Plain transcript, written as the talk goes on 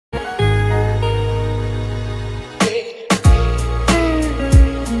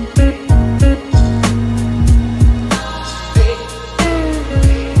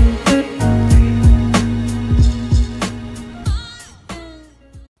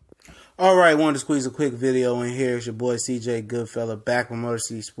All right, wanted to squeeze a quick video in here. It's your boy CJ Goodfella back with Motor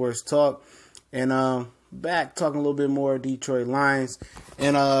City Sports Talk, and back talking a little bit more Detroit Lions.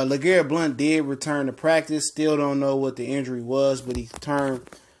 And LeGarrette Blount did return to practice. Still don't know what the injury was, but he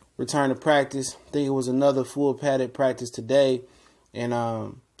returned to practice. I think it was another full padded practice today, and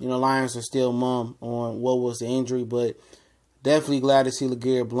Lions are still mum on what was the injury, but definitely glad to see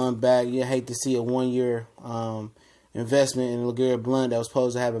LeGarrette Blount back. You hate to see a 1 year investment in LeGarrette Blount that was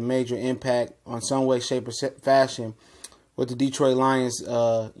supposed to have a major impact on some way, shape, or fashion with the Detroit Lions,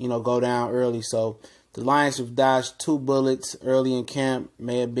 go down early. So the Lions have dodged 2 bullets early in camp.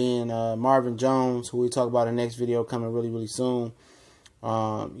 May have been Marvin Jones, who we talk about in the next video coming really soon.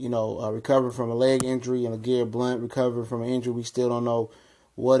 Recovering from a leg injury, and LeGarrette Blount recovering from an injury. We still don't know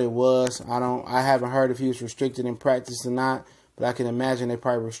what it was. I haven't heard if he was restricted in practice or not, but I can imagine they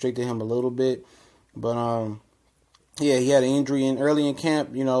probably restricted him a little bit. But yeah, he had an injury early in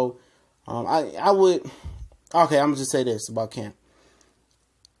camp. I'm gonna just say this about camp.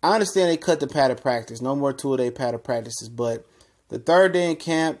 I understand they cut the padded practice, no more 2-a-day padded practices, but the 3rd day in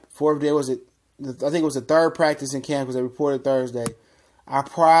camp, 4th day I think it was the 3rd practice in camp because they reported Thursday. I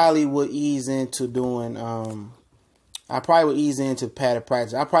probably would ease into doing padded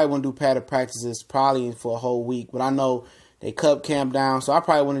practice. I probably wouldn't do padded practices probably for a whole week, but I know they cut camp down, so I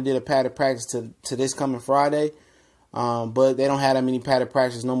probably wouldn't have did a padded practice to this coming Friday. But they don't have that many padded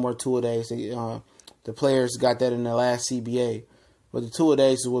practices, no more 2-a-days. The players got that in the last CBA. But the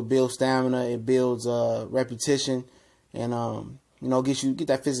 2-a-days is what builds stamina, it builds repetition, and get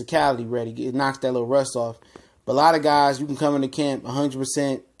that physicality ready. It knocks that little rust off. But a lot of guys, you can come into camp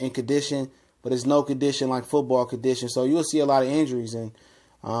 100% in condition, but it's no condition like football condition. So you'll see a lot of injuries, and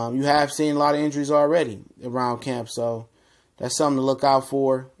you have seen a lot of injuries already around camp. So that's something to look out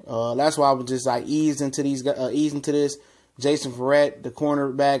for. That's why I was just ease into this. Jason Verrett, the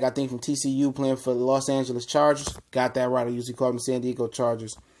cornerback, I think from TCU, playing for the Los Angeles Chargers, got that right. I usually call them San Diego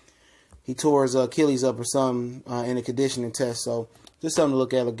Chargers. He tore his Achilles up or something in a conditioning test. So just something to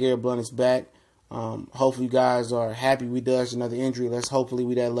look at. LeGarrette Blount is back. Hopefully you guys are happy we dodged another injury. Hopefully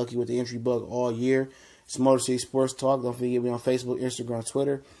we that lucky with the injury bug all year. It's Motor City Sports Talk. Don't forget we're on Facebook, Instagram,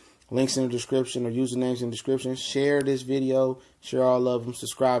 Twitter. Links in the description or usernames in the description. Share this video. Share all of them.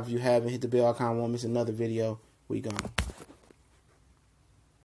 Subscribe if you haven't. Hit the bell icon. Won't miss another video. We gone.